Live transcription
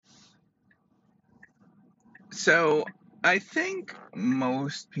So I think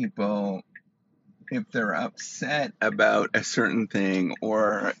most people, if they're upset about a certain thing,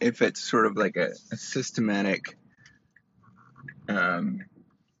 or if it's sort of like a systematic um,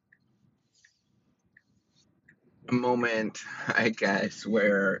 moment, I guess,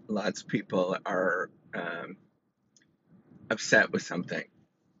 where lots of people are upset with something,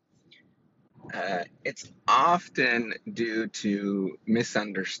 it's often due to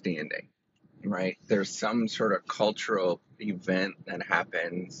misunderstanding, right? There's some sort of cultural event that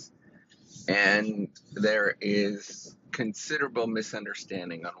happens and there is considerable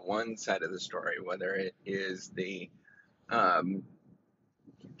misunderstanding on one side of the story, whether it is um,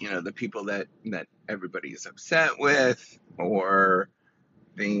 the people that everybody is upset with, or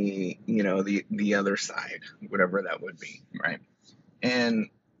the other side, whatever that would be, right? And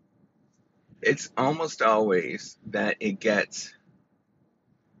it's almost always that it gets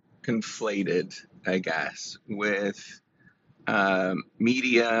conflated, I guess, with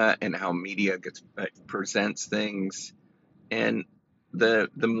media and how media presents things. And the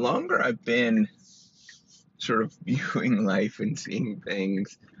longer I've been sort of viewing life and seeing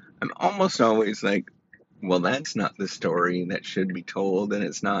things, I'm almost always like, well, that's not the story that should be told, and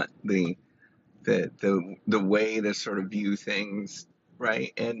it's not the way to sort of view things,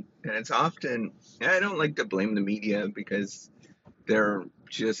 right? And it's often, I don't like to blame the media because they're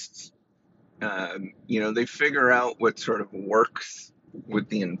just they figure out what sort of works with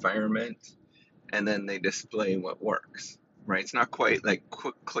the environment, and then they display what works, right? It's not quite like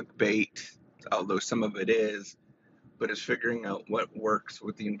quick clickbait, although some of it is, but it's figuring out what works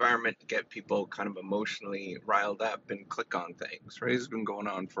with the environment to get people kind of emotionally riled up and click on things, right? It's been going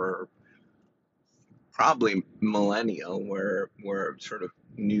on for probably millennial, where sort of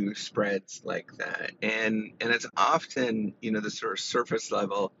news spreads like that, and it's often the sort of surface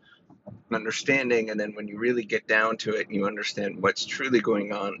level understanding, and then when you really get down to it and you understand what's truly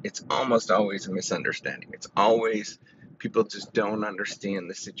going on, it's almost always a misunderstanding. It's always people just don't understand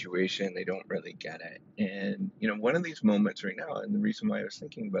the situation, they don't really get it. And one of these moments right now, and the reason why I was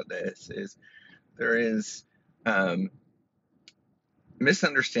thinking about this is there is um,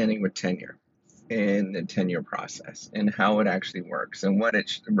 misunderstanding with tenure and the tenure process and how it actually works and what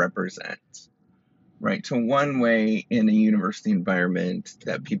it represents. Right. So one way in a university environment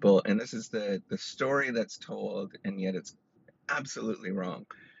that people, and this is the story that's told, and yet it's absolutely wrong,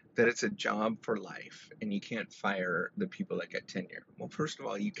 that it's a job for life and you can't fire the people that get tenure. Well, first of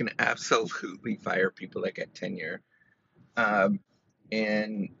all, you can absolutely fire people that get tenure. Um,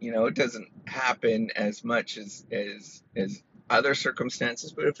 and it doesn't happen as much as other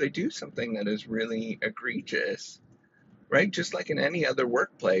circumstances, but if they do something that is really egregious, right? Just like in any other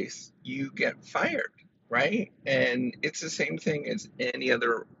workplace, you get fired, right? And it's the same thing as any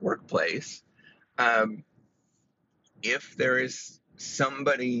other workplace. Um, if there is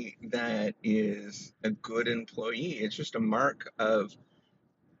somebody that is a good employee, it's just a mark of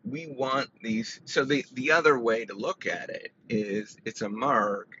we want these. So the other way to look at it is it's a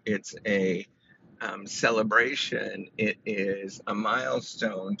mark, it's a celebration, it is a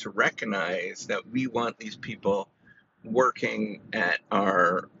milestone to recognize that we want these people working at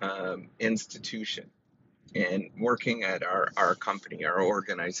our institution and working at our company, our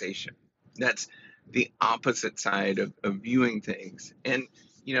organization. That's the opposite side of viewing things. And,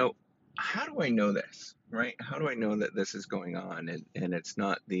 you know, how do I know this, right? How do I know that this is going on and it's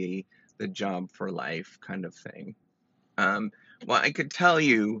not the job for life kind of thing? Well, I could tell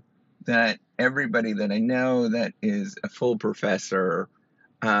you that everybody that I know that is a full professor,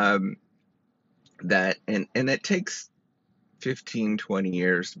 um, and it takes 15, 20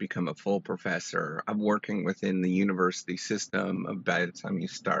 years to become a full professor. I'm working within the university system by the time you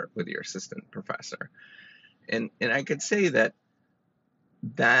start with your assistant professor. And I could say that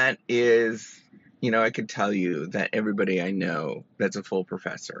is, I could tell you that everybody I know that's a full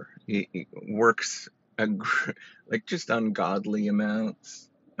professor he works a, like just ungodly amounts.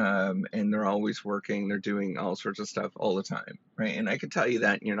 And they're always working, they're doing all sorts of stuff all the time, right? And I could tell you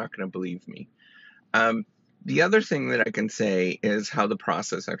that, and you're not going to believe me. Um, the other thing that I can say is how the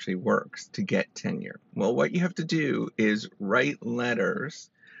process actually works to get tenure. Well, what you have to do is write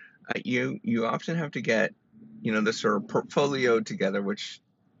letters. You often have to get, the sort of portfolio together, which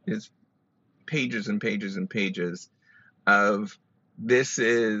is pages and pages and pages of this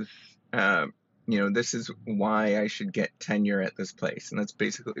is, this is why I should get tenure at this place, and that's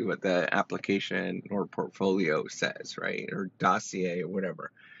basically what the application or portfolio says, right, or dossier or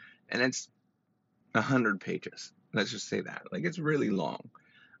whatever, and it's 100 pages. Let's just say that. Like it's really long.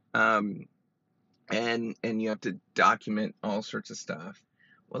 Um, and you have to document all sorts of stuff.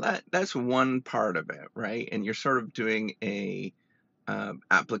 Well, that's one part of it, right? And you're sort of doing a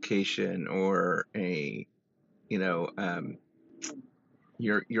application or a, you know,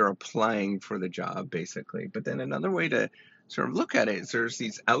 you're applying for the job basically. But then another way to sort of look at it is there's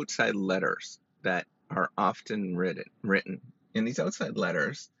these outside letters that are often written, and these outside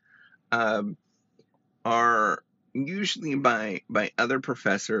letters um, are usually by other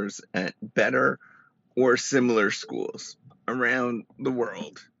professors at better or similar schools around the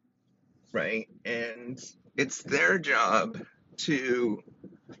world, right? And it's their job to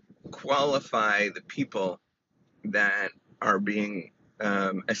qualify the people that are being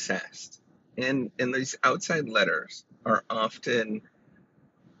assessed. And these outside letters are often,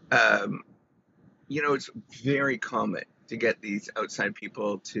 um, it's very common to get these outside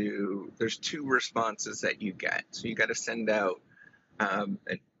people to. There's two responses that you get. So you got to send out, a,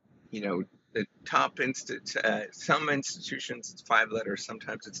 you know, the some institutions it's 5 letters,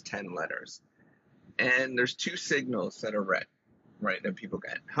 sometimes it's 10 letters, and there's two signals that are read, right, that people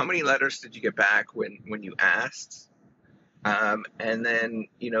get. How many letters did you get back when you asked? And then,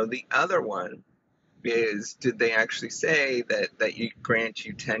 the other one is, did they actually say that you grant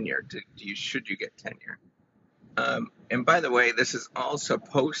you tenure? Should you get tenure? And by the way, this is all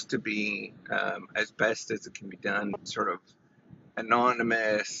supposed to be, as best as it can be done, sort of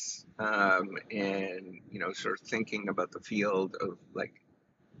anonymous, and, sort of thinking about the field of like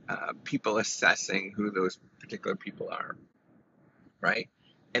people assessing who those particular people are, right?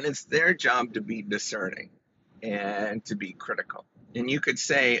 And it's their job to be discerning and to be critical. And you could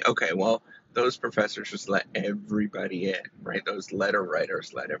say, okay, well, those professors just let everybody in, right? Those letter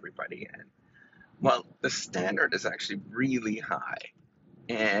writers let everybody in. Well, the standard is actually really high,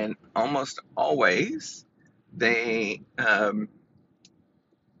 and almost always they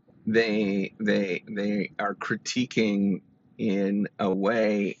they are critiquing in a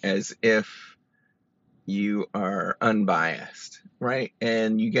way as if you are unbiased, right?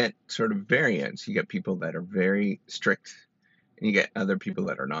 And you get sort of variance. You get people that are very strict, and you get other people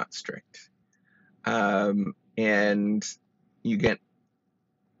that are not strict. And you get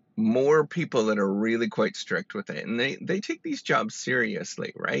more people that are really quite strict with it, and they take these jobs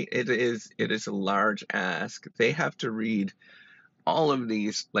seriously, right? It is a large ask. They have to read all of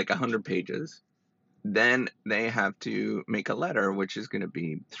these, like 100 pages. Then they have to make a letter, which is going to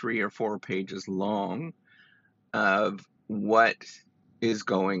be 3 or 4 pages long, of what is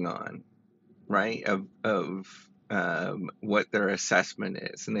going on, right? Of what their assessment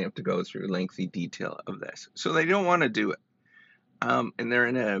is, and they have to go through lengthy detail of this. So they don't want to do it, and they're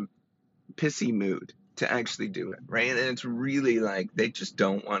in a pissy mood to actually do it, right? And it's really like they just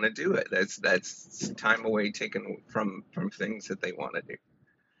don't want to do it. That's time away taken from things that they want to do.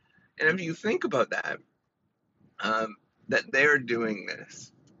 And if you think about that, that they're doing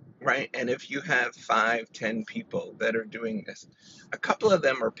this, right? And if you have 5, 10 people that are doing this, a couple of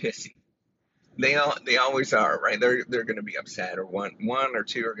them are pissy. They always are, right? They're going to be upset, or one or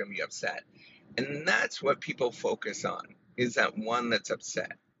two are going to be upset, and that's what people focus on, is that one that's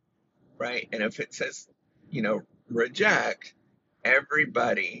upset, right? And if it says, reject,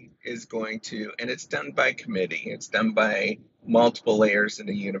 everybody is going to, and it's done by committee, it's done by multiple layers in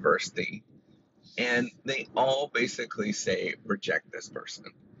a university, and they all basically say reject this person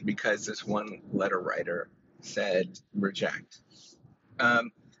because this one letter writer said reject.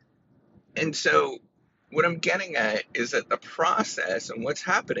 Um, and so what I'm getting at is that the process and what's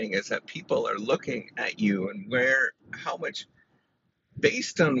happening is that people are looking at you and how much,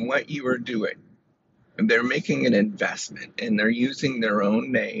 based on what you are doing, and they're making an investment and they're using their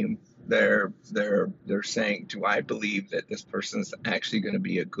own name. They're saying, do I believe that this person's actually going to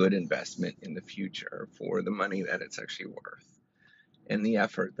be a good investment in the future for the money that it's actually worth and the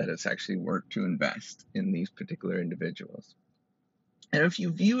effort that it's actually worth to invest in these particular individuals? And if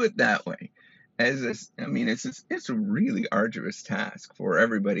you view it that way, as this, I mean, it's a really arduous task for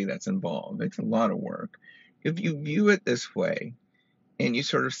everybody that's involved. It's a lot of work. If you view it this way, and you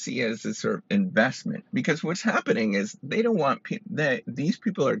sort of see it as a sort of investment, because what's happening is they don't want that these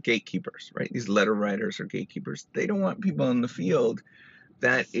people are gatekeepers, right? These letter writers are gatekeepers. They don't want people in the field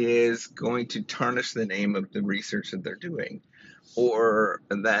that is going to tarnish the name of the research that they're doing, or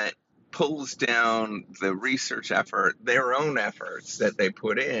that pulls down the research effort, their own efforts that they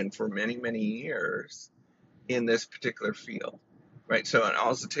put in for many, many years in this particular field, right? So it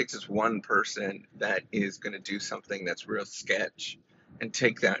also takes is one person that is going to do something that's real sketch and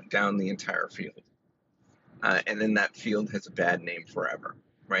take that down the entire field. And then that field has a bad name forever,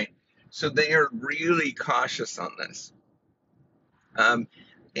 right? So they are really cautious on this.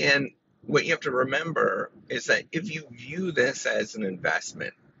 And what you have to remember is that if you view this as an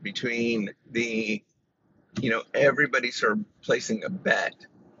investment, between everybody sort of placing a bet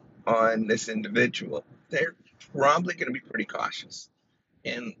on this individual, they're probably going to be pretty cautious.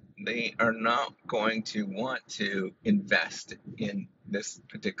 And they are not going to want to invest in this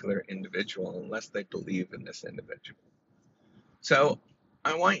particular individual unless they believe in this individual. So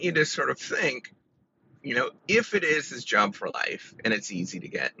I want you to sort of think, if it is his job for life and it's easy to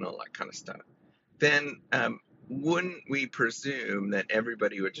get and all that kind of stuff, then wouldn't we presume that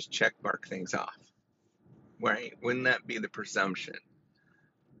everybody would just check mark things off, right? Wouldn't that be the presumption?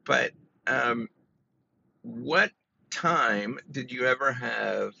 But what time did you ever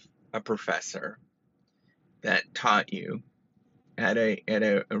have a professor that taught you at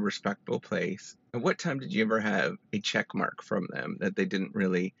a respectable place? And what time did you ever have a check mark from them that they didn't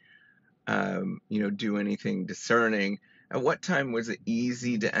really do anything discerning? At what time was it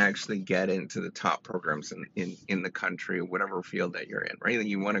easy to actually get into the top programs in the country, whatever field that you're in, right?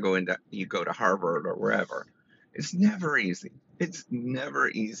 You want to you go to Harvard or wherever. It's never easy. It's never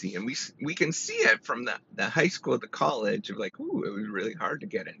easy. And we can see it from the high school to college of like, ooh, it was really hard to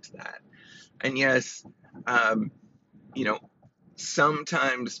get into that. And yes, you know,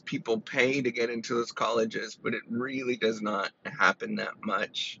 sometimes people pay to get into those colleges, but it really does not happen that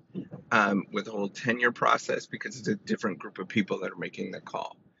much with the whole tenure process because it's a different group of people that are making the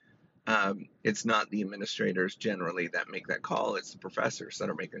call. It's not the administrators generally that make that call, it's the professors that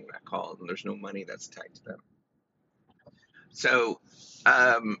are making that call, and there's no money that's tied to them. So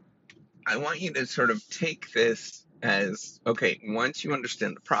I want you to sort of take this as, okay, once you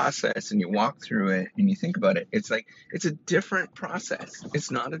understand the process and you walk through it and you think about it, it's like it's a different process. It's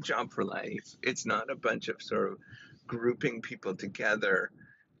not a job for life. It's not a bunch of sort of grouping people together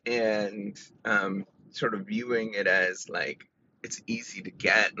and sort of viewing it as like it's easy to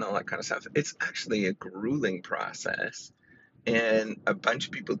get and all that kind of stuff. It's actually a grueling process, and a bunch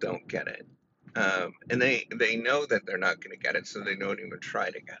of people don't get it. And they know that they're not going to get it, so they don't even try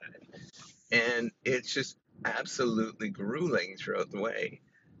to get it. And it's just absolutely grueling throughout the way.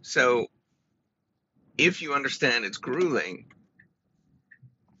 So if you understand it's grueling,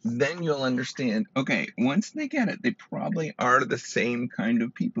 then you'll understand, okay, once they get it, they probably are the same kind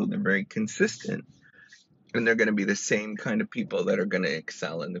of people. They're very consistent. And they're going to be the same kind of people that are going to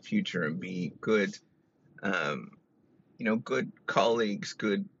excel in the future and be good, good colleagues,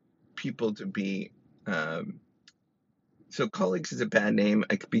 good people to be. So colleagues is a bad name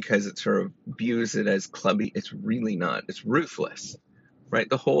because it sort of views it as clubby. It's really not. It's ruthless, right?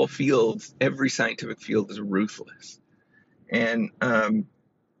 The whole field, every scientific field is ruthless. And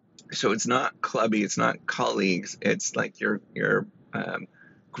so it's not clubby. It's not colleagues. It's like your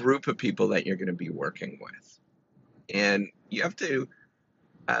group of people that you're going to be working with. And you have to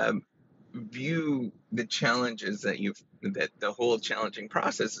view the challenges that the whole challenging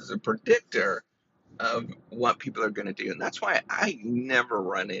process is a predictor of what people are going to do. And that's why I never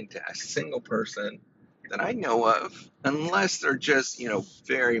run into a single person that I know of, unless they're just,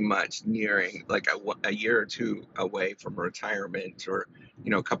 very much nearing like a year or two away from retirement, or,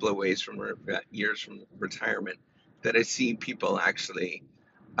 a couple of years from retirement, that I see people actually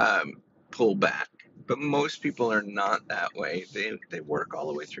pull back. But most people are not that way. They work all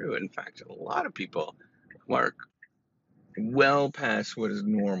the way through. In fact, a lot of people work well past what is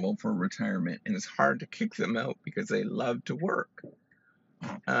normal for retirement, and it's hard to kick them out because they love to work.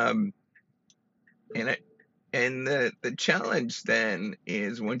 Um, and the challenge then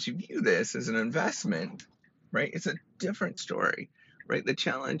is, once you view this as an investment, right? It's a different story, right? The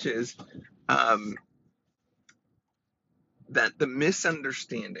challenge is that the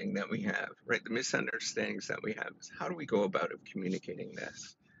misunderstanding that we have, right? The misunderstandings that we have is, how do we go about communicating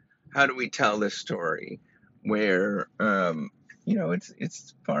this? How do we tell this story where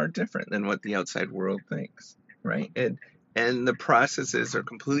it's far different than what the outside world thinks, right? And the processes are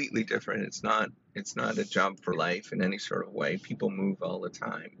completely different. It's not a job for life in any sort of way. People move all the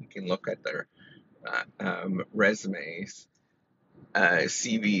time. You can look at their resumes,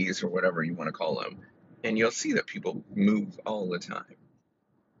 CVs, or whatever you want to call them, and you'll see that people move all the time.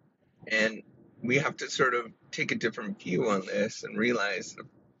 And we have to sort of take a different view on this and realize,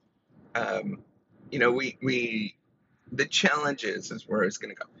 the challenges is where it's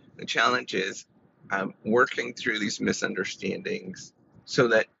going to go. The challenge is working through these misunderstandings so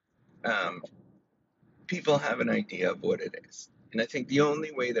that people have an idea of what it is. And I think the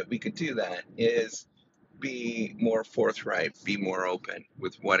only way that we could do that is be more forthright, be more open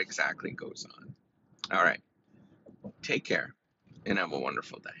with what exactly goes on. All right. Take care and have a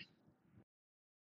wonderful day.